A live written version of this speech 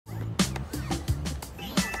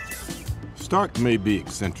Stark may be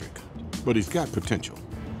eccentric, but he's got potential.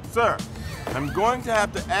 Sir, I'm going to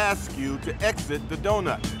have to ask you to exit the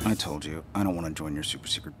donut. I told you, I don't want to join your super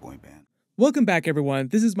secret boy band. Welcome back, everyone.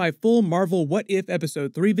 This is my full Marvel What If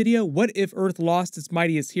Episode 3 video, What If Earth Lost Its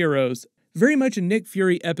Mightiest Heroes. Very much a Nick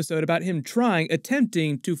Fury episode about him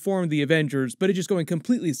attempting to form the Avengers, but it just going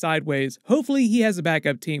completely sideways. Hopefully he has a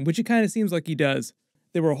backup team, which it kind of seems like he does.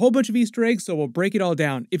 There were a whole bunch of Easter eggs, so we'll break it all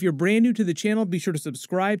down. If you're brand new to the channel, be sure to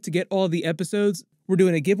subscribe to get all the episodes. We're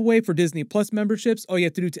doing a giveaway for Disney Plus memberships. All you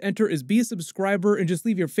have to do to enter is be a subscriber and just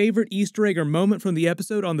leave your favorite Easter egg or moment from the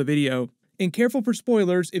episode on the video. And careful for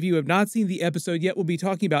spoilers, if you have not seen the episode yet, we'll be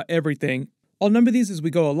talking about everything. I'll number these as we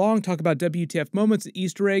go along, talk about WTF moments and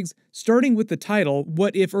Easter eggs, starting with the title,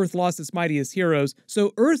 What If Earth Lost Its Mightiest Heroes?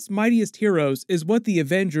 So Earth's Mightiest Heroes is what the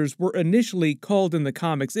Avengers were initially called in the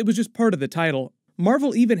comics. It was just part of the title.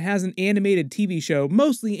 Marvel even has an animated TV show,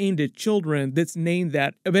 mostly aimed at children, that's named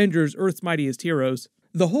that, Avengers Earth's Mightiest Heroes.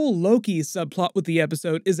 The whole Loki subplot with the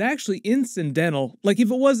episode is actually incidental. Like,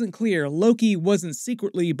 if it wasn't clear, Loki wasn't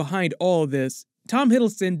secretly behind all of this. Tom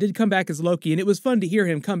Hiddleston did come back as Loki, and it was fun to hear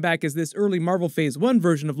him come back as this early Marvel Phase 1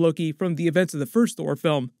 version of Loki from the events of the first Thor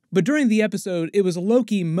film. But during the episode, it was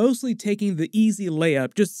Loki mostly taking the easy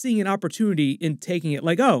layup, just seeing an opportunity and taking it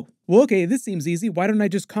like, oh, well, okay, this seems easy, why don't I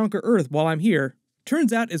just conquer Earth while I'm here?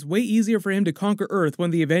 Turns out it's way easier for him to conquer Earth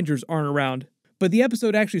when the Avengers aren't around. But the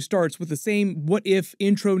episode actually starts with the same what-if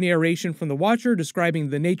intro narration from the Watcher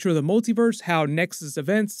describing the nature of the multiverse, how Nexus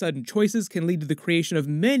events, sudden choices can lead to the creation of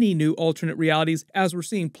many new alternate realities as we're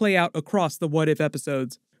seeing play out across the what-if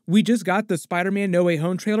episodes. We just got the Spider-Man No Way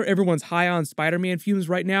Home trailer. Everyone's high on Spider-Man fumes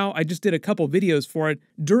right now. I just did a couple videos for it.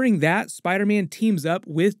 During that, Spider-Man teams up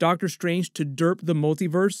with Doctor Strange to derp the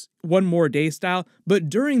multiverse, One More Day style. But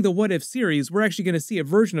during the What If series, we're actually going to see a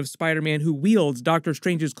version of Spider-Man who wields Doctor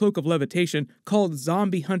Strange's cloak of levitation called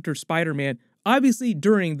Zombie Hunter Spider-Man, obviously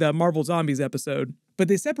during the Marvel Zombies episode. But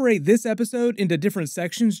they separate this episode into different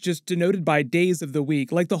sections just denoted by days of the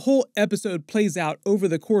week. Like the whole episode plays out over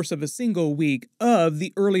the course of a single week of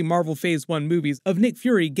the early Marvel Phase 1 movies of Nick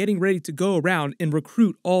Fury getting ready to go around and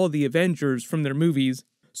recruit all the Avengers from their movies.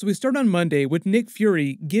 So we start on Monday with Nick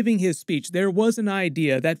Fury giving his speech. There was an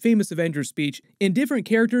idea, that famous Avengers speech, and different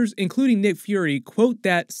characters, including Nick Fury, quote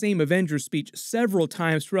that same Avengers speech several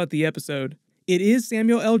times throughout the episode. It is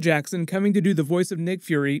Samuel L. Jackson coming to do the voice of Nick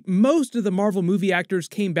Fury. Most of the Marvel movie actors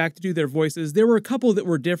came back to do their voices. There were a couple that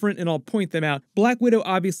were different, and I'll point them out. Black Widow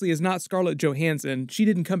obviously is not Scarlett Johansson. She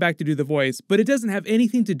didn't come back to do the voice, but it doesn't have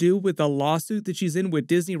anything to do with the lawsuit that she's in with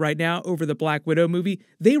Disney right now over the Black Widow movie.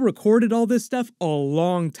 They recorded all this stuff a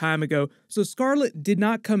long time ago, so Scarlett did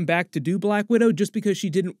not come back to do Black Widow just because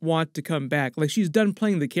she didn't want to come back. Like, she's done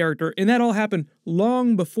playing the character, and that all happened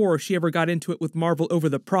long before she ever got into it with Marvel over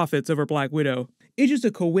the profits over Black Widow. It's just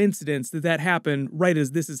a coincidence that that happened right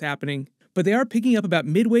as this is happening. But they are picking up about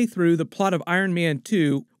midway through the plot of Iron Man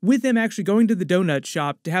 2, with them actually going to the donut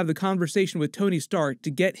shop to have the conversation with Tony Stark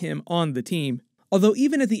to get him on the team. Although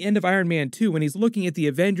even at the end of Iron Man 2, when he's looking at the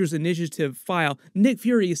Avengers Initiative file, Nick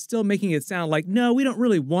Fury is still making it sound like, no, we don't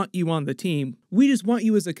really want you on the team. We just want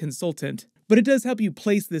you as a consultant. But it does help you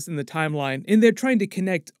place this in the timeline, and they're trying to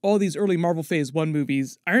connect all these early Marvel Phase 1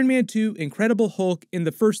 movies, Iron Man 2, Incredible Hulk, and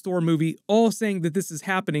the first Thor movie, all saying that this is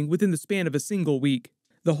happening within the span of a single week.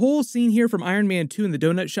 The whole scene here from Iron Man 2 in the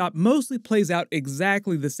donut shop mostly plays out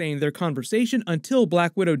exactly the same, their conversation, until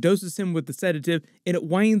Black Widow doses him with the sedative, and it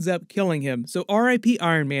winds up killing him. So RIP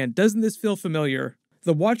Iron Man, doesn't this feel familiar?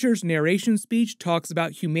 The Watcher's narration speech talks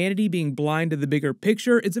about humanity being blind to the bigger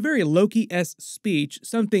picture. It's a very Loki-esque speech,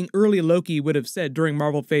 something early Loki would have said during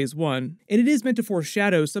Marvel Phase 1. And it is meant to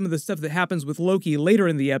foreshadow some of the stuff that happens with Loki later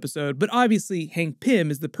in the episode, but obviously Hank Pym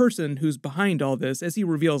is the person who's behind all this, as he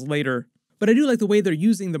reveals later. But I do like the way they're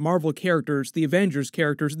using the Marvel characters, the Avengers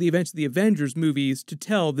characters, the events of the Avengers movies to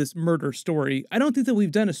tell this murder story. I don't think that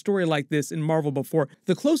we've done a story like this in Marvel before.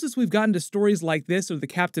 The closest we've gotten to stories like this are the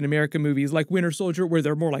Captain America movies, like Winter Soldier, where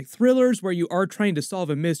they're more like thrillers, where you are trying to solve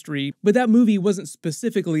a mystery, but that movie wasn't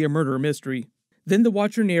specifically a murder mystery. Then the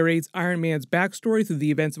Watcher narrates Iron Man's backstory through the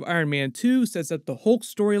events of Iron Man 2, sets up the Hulk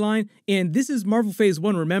storyline, and this is Marvel Phase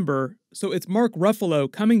 1, remember, so it's Mark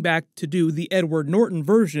Ruffalo coming back to do the Edward Norton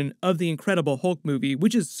version of the Incredible Hulk movie,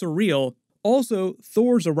 which is surreal. Also,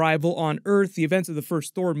 Thor's arrival on Earth, the events of the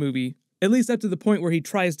first Thor movie, at least up to the point where he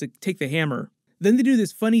tries to take the hammer. Then they do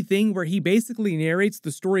this funny thing where he basically narrates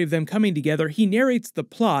the story of them coming together. He narrates the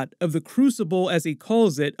plot of the crucible, as he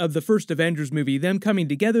calls it, of the first Avengers movie, them coming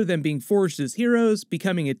together, them being forged as heroes,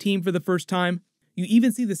 becoming a team for the first time. You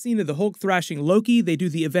even see the scene of the Hulk thrashing Loki. They do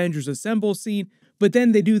the Avengers Assemble scene. But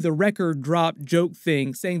then they do the record drop joke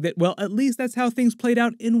thing, saying that, well, at least that's how things played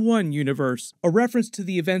out in one universe. A reference to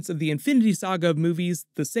the events of the Infinity Saga movies,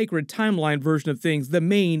 the sacred timeline version of things, the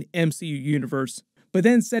main MCU universe. But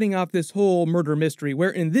then setting off this whole murder mystery,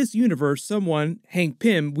 where in this universe, someone, Hank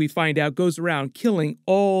Pym, we find out, goes around killing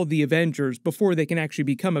all the Avengers before they can actually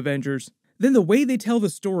become Avengers. Then the way they tell the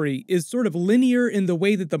story is sort of linear in the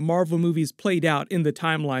way that the Marvel movies played out in the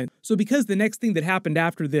timeline. So because the next thing that happened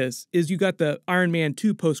after this is you got the Iron Man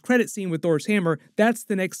 2 post-credit scene with Thor's hammer, that's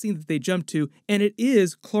the next scene that they jump to, and it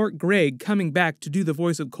is Clark Gregg coming back to do the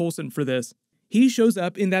voice of Coulson for this. He shows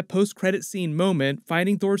up in that post-credit scene moment,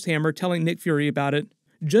 finding Thor's hammer, telling Nick Fury about it,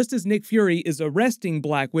 just as Nick Fury is arresting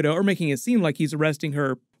Black Widow, or making it seem like he's arresting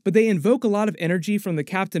her. But they invoke a lot of energy from the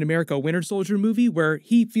Captain America Winter Soldier movie where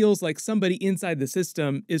he feels like somebody inside the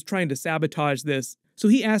system is trying to sabotage this. So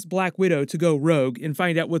he asks Black Widow to go rogue and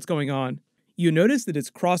find out what's going on. You notice that it's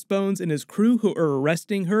Crossbones and his crew who are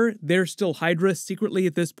arresting her. They're still Hydra secretly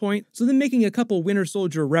at this point. So then making a couple Winter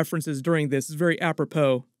Soldier references during this is very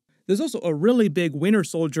apropos. There's also a really big Winter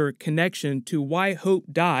Soldier connection to why Hope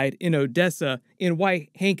died in Odessa and why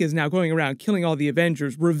Hank is now going around killing all the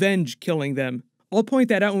Avengers, revenge killing them. I'll point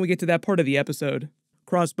that out when we get to that part of the episode.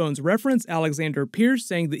 Crossbones reference Alexander Pierce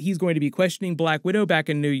saying that he's going to be questioning Black Widow back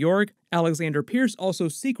in New York. Alexander Pierce also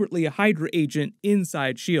secretly a Hydra agent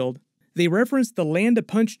inside S.H.I.E.L.D. They reference the land a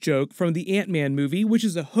punch joke from the Ant-Man movie, which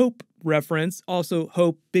is a Hope reference. Also,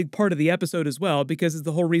 Hope, big part of the episode as well, because it's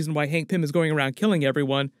the whole reason why Hank Pym is going around killing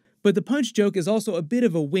everyone. But the punch joke is also a bit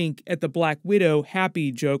of a wink at the Black Widow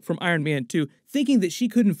happy joke from Iron Man 2, thinking that she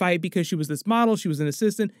couldn't fight because she was this model, she was an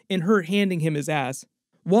assistant, and her handing him his ass.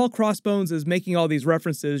 While Crossbones is making all these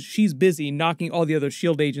references, she's busy knocking all the other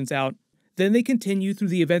S.H.I.E.L.D. agents out. Then they continue through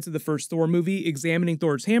the events of the first Thor movie, examining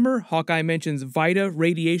Thor's hammer. Hawkeye mentions Vita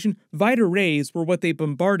radiation. Vita rays were what they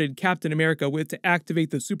bombarded Captain America with to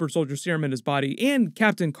activate the super soldier serum in his body, and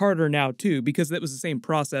Captain Carter now too, because that was the same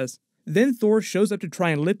process. Then Thor shows up to try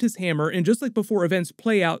and lift his hammer, and just like before, events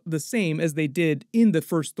play out the same as they did in the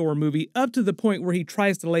first Thor movie, up to the point where he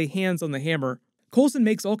tries to lay hands on the hammer. Coulson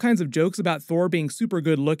makes all kinds of jokes about Thor being super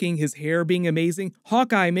good looking, his hair being amazing.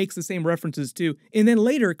 Hawkeye makes the same references too, and then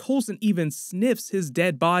later Coulson even sniffs his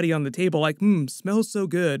dead body on the table like, smells so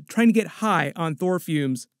good, trying to get high on Thor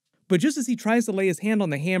fumes. But just as he tries to lay his hand on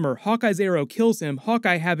the hammer, Hawkeye's arrow kills him,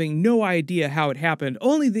 Hawkeye having no idea how it happened,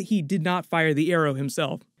 only that he did not fire the arrow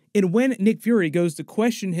himself. And when Nick Fury goes to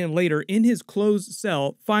question him later in his closed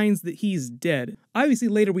cell, finds that he's dead. Obviously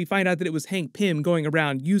later we find out that it was Hank Pym going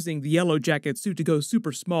around using the Yellow Jacket suit to go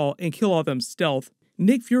super small and kill all of them stealth.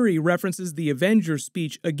 Nick Fury references the Avengers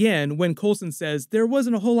speech again when Coulson says there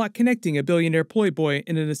wasn't a whole lot connecting a billionaire playboy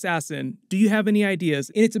and an assassin. Do you have any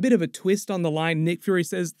ideas? And it's a bit of a twist on the line. Nick Fury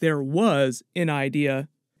says there was an idea.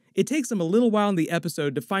 It takes him a little while in the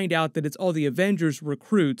episode to find out that it's all the Avengers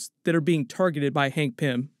recruits that are being targeted by Hank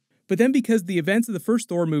Pym. But then because the events of the first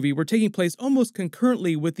Thor movie were taking place almost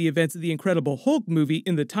concurrently with the events of the Incredible Hulk movie,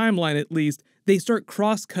 in the timeline at least, they start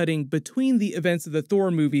cross-cutting between the events of the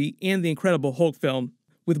Thor movie and the Incredible Hulk film,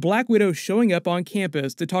 with Black Widow showing up on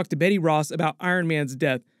campus to talk to Betty Ross about Iron Man's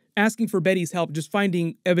death, asking for Betty's help just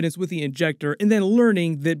finding evidence with the injector, and then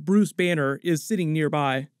learning that Bruce Banner is sitting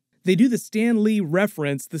nearby. They do the Stan Lee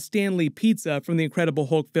reference, the Stan Lee pizza from the Incredible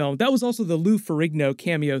Hulk film. That was also the Lou Ferrigno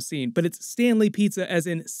cameo scene, but it's Stan Lee pizza as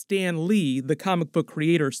in Stan Lee, the comic book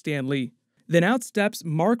creator Stan Lee. Then out steps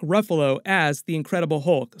Mark Ruffalo as the Incredible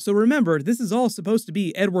Hulk. So remember, this is all supposed to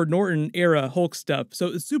be Edward Norton era Hulk stuff, so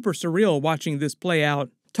it's super surreal watching this play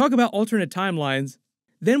out. Talk about alternate timelines.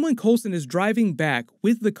 Then when Coulson is driving back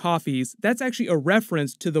with the coffees, that's actually a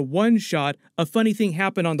reference to the one-shot, A Funny Thing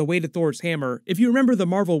Happened on the Way to Thor's Hammer. If you remember the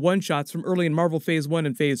Marvel one-shots from early in Marvel Phase 1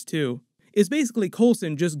 and Phase 2. It's basically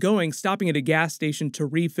Coulson just stopping at a gas station to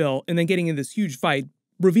refill, and then getting in this huge fight,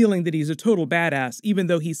 revealing that he's a total badass, even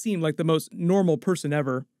though he seemed like the most normal person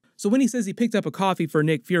ever. So when he says he picked up a coffee for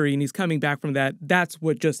Nick Fury and he's coming back from that, that's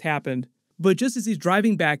what just happened. But just as he's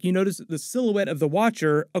driving back, you notice the silhouette of the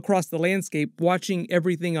Watcher across the landscape watching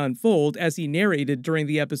everything unfold as he narrated during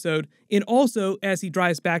the episode, and also as he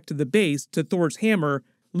drives back to the base to Thor's hammer,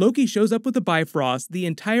 Loki shows up with the Bifrost, the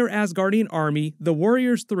entire Asgardian army, the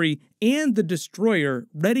Warriors 3, and the Destroyer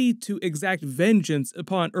ready to exact vengeance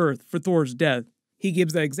upon Earth for Thor's death. He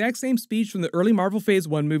gives the exact same speech from the early Marvel Phase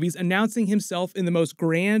 1 movies, announcing himself in the most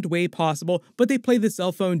grand way possible, but they play the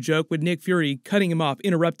cell phone joke with Nick Fury cutting him off,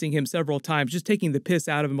 interrupting him several times, just taking the piss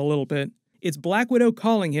out of him a little bit. It's Black Widow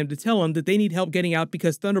calling him to tell him that they need help getting out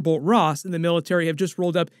because Thunderbolt Ross and the military have just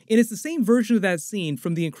rolled up, and it's the same version of that scene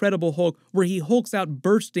from the Incredible Hulk where he hulks out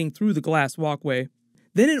bursting through the glass walkway.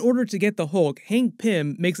 Then in order to get the Hulk, Hank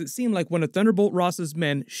Pym makes it seem like one of Thunderbolt Ross's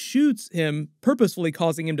men shoots him, purposefully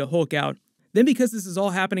causing him to Hulk out. Then because this is all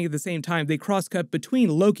happening at the same time, they cross-cut between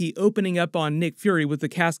Loki opening up on Nick Fury with the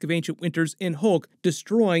Cask of Ancient Winters and Hulk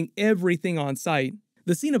destroying everything on sight.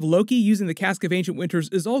 The scene of Loki using the Cask of Ancient Winters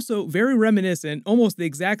is also very reminiscent, almost the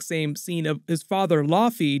exact same scene of his father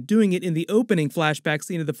Laufey doing it in the opening flashback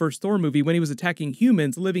scene of the first Thor movie when he was attacking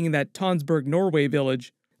humans living in that Tonsberg, Norway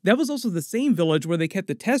village. That was also the same village where they kept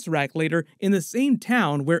the Tesseract later, in the same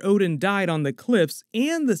town where Odin died on the cliffs,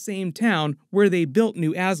 and the same town where they built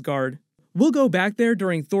New Asgard. We'll go back there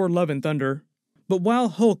during Thor Love and Thunder. But while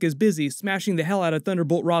Hulk is busy smashing the hell out of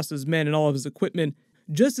Thunderbolt Ross's men and all of his equipment,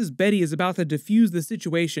 just as Betty is about to defuse the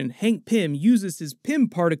situation, Hank Pym uses his Pym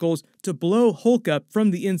particles to blow Hulk up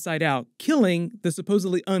from the inside out, killing the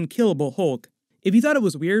supposedly unkillable Hulk. If you thought it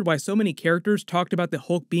was weird why so many characters talked about the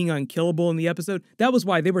Hulk being unkillable in the episode, that was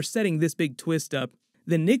why they were setting this big twist up.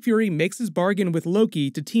 Then Nick Fury makes his bargain with Loki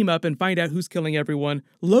to team up and find out who's killing everyone.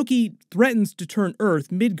 Loki threatens to turn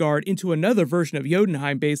Earth, Midgard, into another version of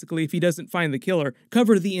Jotunheim basically if he doesn't find the killer,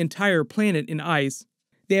 cover the entire planet in ice.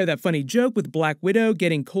 They have that funny joke with Black Widow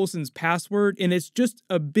getting Coulson's password, and it's just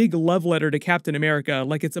a big love letter to Captain America,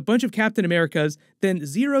 like it's a bunch of Captain Americas, then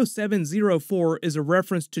 0704 is a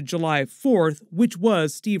reference to July 4th, which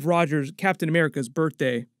was Steve Rogers' Captain America's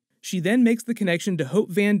birthday. She then makes the connection to Hope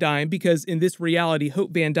Van Dyne because in this reality,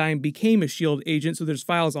 Hope Van Dyne became a S.H.I.E.L.D. agent, so there's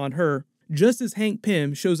files on her, just as Hank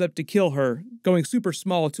Pym shows up to kill her, going super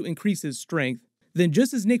small to increase his strength. Then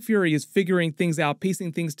just as Nick Fury is figuring things out,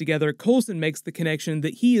 piecing things together, Coulson makes the connection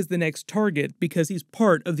that he is the next target because he's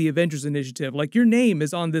part of the Avengers initiative, like your name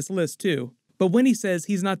is on this list too. But when he says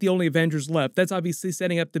he's not the only Avengers left, that's obviously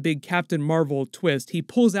setting up the big Captain Marvel twist. He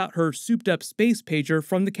pulls out her souped-up space pager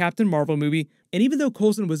from the Captain Marvel movie, and even though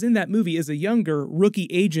Coulson was in that movie as a younger, rookie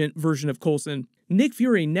agent version of Coulson, Nick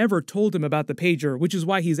Fury never told him about the pager, which is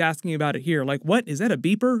why he's asking about it here. Like, what? Is that a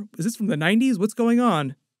beeper? Is this from the 90s? What's going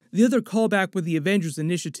on? The other callback with the Avengers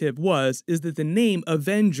initiative is that the name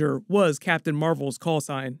Avenger was Captain Marvel's call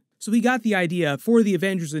sign. So he got the idea for the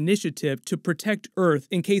Avengers initiative to protect Earth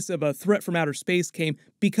in case of a threat from outer space came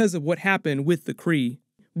because of what happened with the Kree.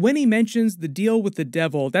 When he mentions the deal with the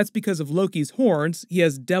devil, that's because of Loki's horns. He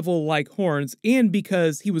has devil-like horns, and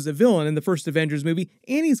because he was a villain in the first Avengers movie,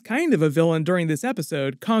 and he's kind of a villain during this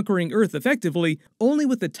episode, conquering Earth effectively, only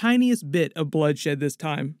with the tiniest bit of bloodshed this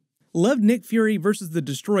time. Loved Nick Fury versus the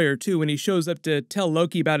Destroyer too when he shows up to tell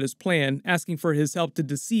Loki about his plan, asking for his help to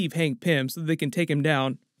deceive Hank Pym so that they can take him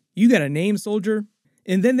down. You got a name, soldier?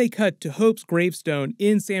 And then they cut to Hope's gravestone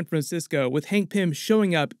in San Francisco with Hank Pym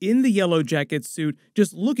showing up in the Yellow Jacket suit,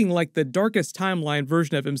 just looking like the darkest timeline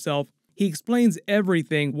version of himself. He explains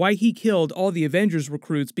everything, why he killed all the Avengers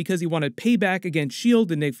recruits because he wanted payback against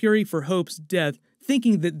S.H.I.E.L.D. and Nick Fury for Hope's death,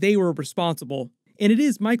 thinking that they were responsible. And it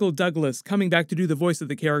is Michael Douglas coming back to do the voice of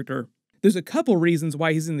the character. There's a couple reasons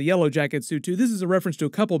why he's in the Yellow Jacket suit too. This is a reference to a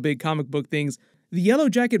couple big comic book things. The Yellow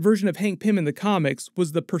Jacket version of Hank Pym in the comics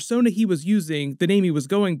was the persona he was using, the name he was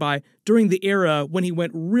going by, during the era when he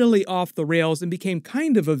went really off the rails and became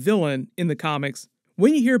kind of a villain in the comics.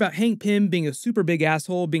 When you hear about Hank Pym being a super big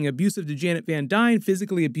asshole, being abusive to Janet Van Dyne,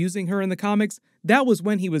 physically abusing her in the comics, that was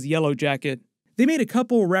when he was Yellow Jacket. They made a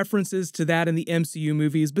couple references to that in the MCU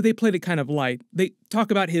movies, but they played it kind of light. They talk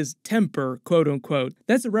about his temper, quote-unquote.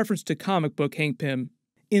 That's a reference to comic book Hank Pym.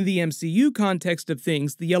 In the MCU context of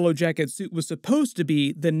things, the Yellow Jacket suit was supposed to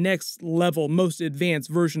be the next level, most advanced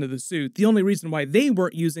version of the suit. The only reason why they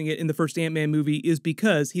weren't using it in the first Ant-Man movie is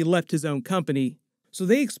because he left his own company. So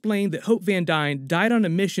they explained that Hope Van Dyne died on a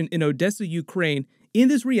mission in Odessa, Ukraine. In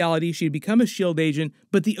this reality, she had become a S.H.I.E.L.D. agent,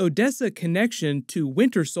 but the Odessa connection to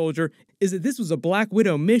Winter Soldier is that this was a Black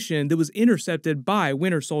Widow mission that was intercepted by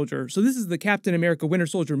Winter Soldier. So this is the Captain America Winter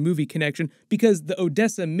Soldier movie connection because the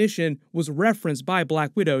Odessa mission was referenced by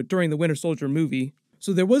Black Widow during the Winter Soldier movie.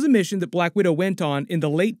 So there was a mission that Black Widow went on in the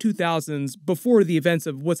late 2000s before the events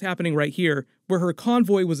of what's happening right here, where her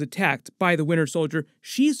convoy was attacked by the Winter Soldier.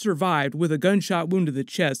 She survived with a gunshot wound to the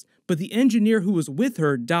chest, but the engineer who was with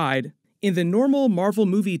her died. In the normal Marvel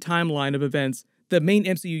movie timeline of events, the main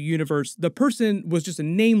MCU universe, the person was just a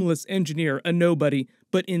nameless engineer, a nobody,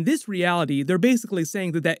 but in this reality, they're basically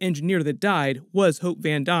saying that that engineer that died was Hope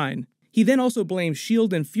Van Dyne. He then also blames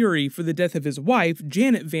S.H.I.E.L.D. and Fury for the death of his wife,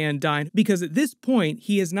 Janet Van Dyne, because at this point,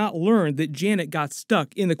 he has not learned that Janet got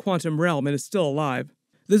stuck in the quantum realm and is still alive.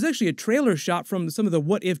 There's actually a trailer shot from some of the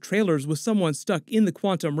What If trailers with someone stuck in the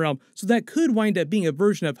quantum realm, so that could wind up being a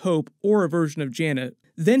version of Hope or a version of Janet.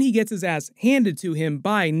 Then he gets his ass handed to him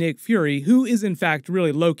by Nick Fury, who is in fact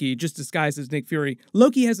really Loki, just disguised as Nick Fury.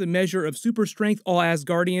 Loki has a measure of super strength all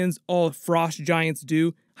Asgardians, all frost giants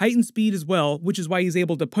do, heightened speed as well, which is why he's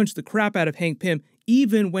able to punch the crap out of Hank Pym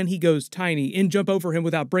even when he goes tiny and jump over him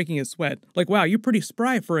without breaking a sweat. Like, wow, you're pretty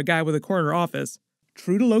spry for a guy with a corner office.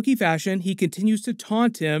 True to Loki fashion, he continues to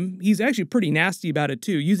taunt him. He's actually pretty nasty about it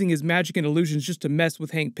too, using his magic and illusions just to mess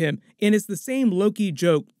with Hank Pym. And it's the same Loki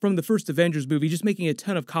joke from the first Avengers movie, just making a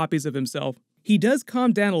ton of copies of himself. He does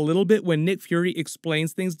calm down a little bit when Nick Fury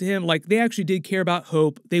explains things to him, like they actually did care about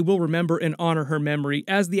Hope, they will remember and honor her memory,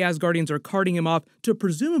 as the Asgardians are carting him off to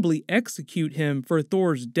presumably execute him for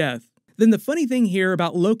Thor's death. Then the funny thing here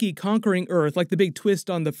about Loki conquering Earth, like the big twist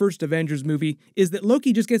on the first Avengers movie, is that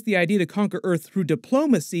Loki just gets the idea to conquer Earth through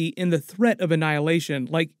diplomacy and the threat of annihilation.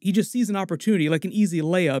 Like, he just sees an opportunity, like an easy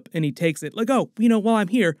layup, and he takes it. Like, oh, while I'm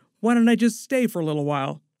here, why don't I just stay for a little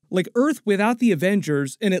while? Like, Earth without the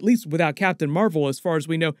Avengers, and at least without Captain Marvel as far as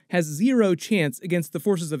we know, has zero chance against the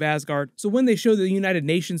forces of Asgard. So when they show the United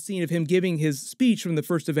Nations scene of him giving his speech from the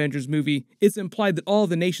first Avengers movie, it's implied that all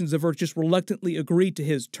the nations of Earth just reluctantly agreed to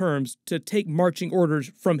his terms to take marching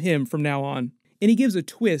orders from him from now on. And he gives a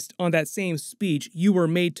twist on that same speech, "You were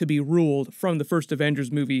made to be ruled," from the first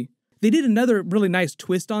Avengers movie. They did another really nice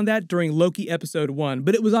twist on that during Loki Episode 1,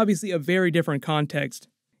 but it was obviously a very different context.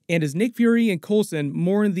 And as Nick Fury and Coulson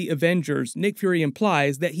mourn the Avengers, Nick Fury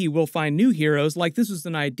implies that he will find new heroes, like this was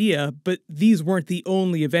an idea, but these weren't the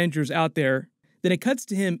only Avengers out there. Then it cuts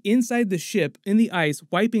to him inside the ship in the ice,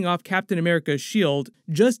 wiping off Captain America's shield,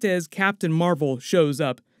 just as Captain Marvel shows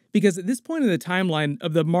up. Because at this point in the timeline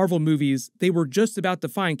of the Marvel movies, they were just about to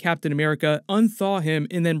find Captain America, unthaw him,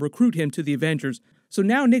 and then recruit him to the Avengers. So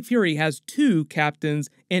now Nick Fury has two captains,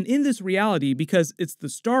 and in this reality, because it's the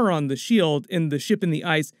star on the shield and the ship in the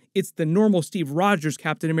ice, it's the normal Steve Rogers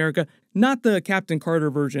Captain America, not the Captain Carter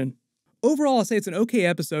version. Overall, I'll say it's an okay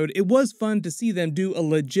episode. It was fun to see them do a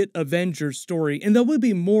legit Avengers story, and there will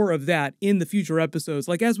be more of that in the future episodes.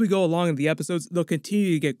 Like, as we go along in the episodes, they'll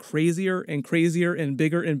continue to get crazier and crazier and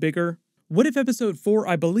bigger and bigger. What If Episode 4,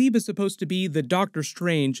 I believe, is supposed to be the Doctor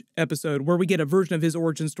Strange episode, where we get a version of his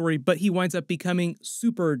origin story, but he winds up becoming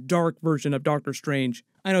super dark version of Doctor Strange.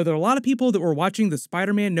 I know there are a lot of people that were watching the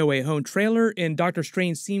Spider-Man No Way Home trailer, and Doctor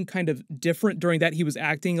Strange seemed kind of different during that. He was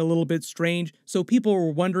acting a little bit strange, so people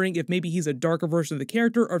were wondering if maybe he's a darker version of the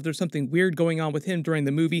character, or if there's something weird going on with him during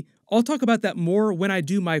the movie. I'll talk about that more when I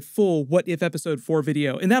do my full What If Episode 4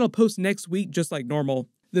 video, and that'll post next week just like normal.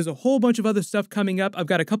 There's a whole bunch of other stuff coming up. I've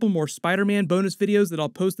got a couple more Spider-Man bonus videos that I'll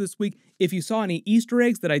post this week. If you saw any Easter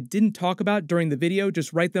eggs that I didn't talk about during the video,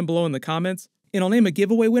 just write them below in the comments. And I'll name a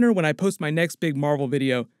giveaway winner when I post my next big Marvel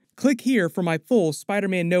video. Click here for my full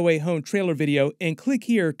Spider-Man No Way Home trailer video, and click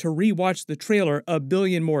here to re-watch the trailer a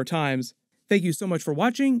billion more times. Thank you so much for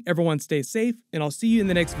watching, everyone stay safe, and I'll see you in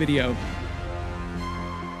the next video.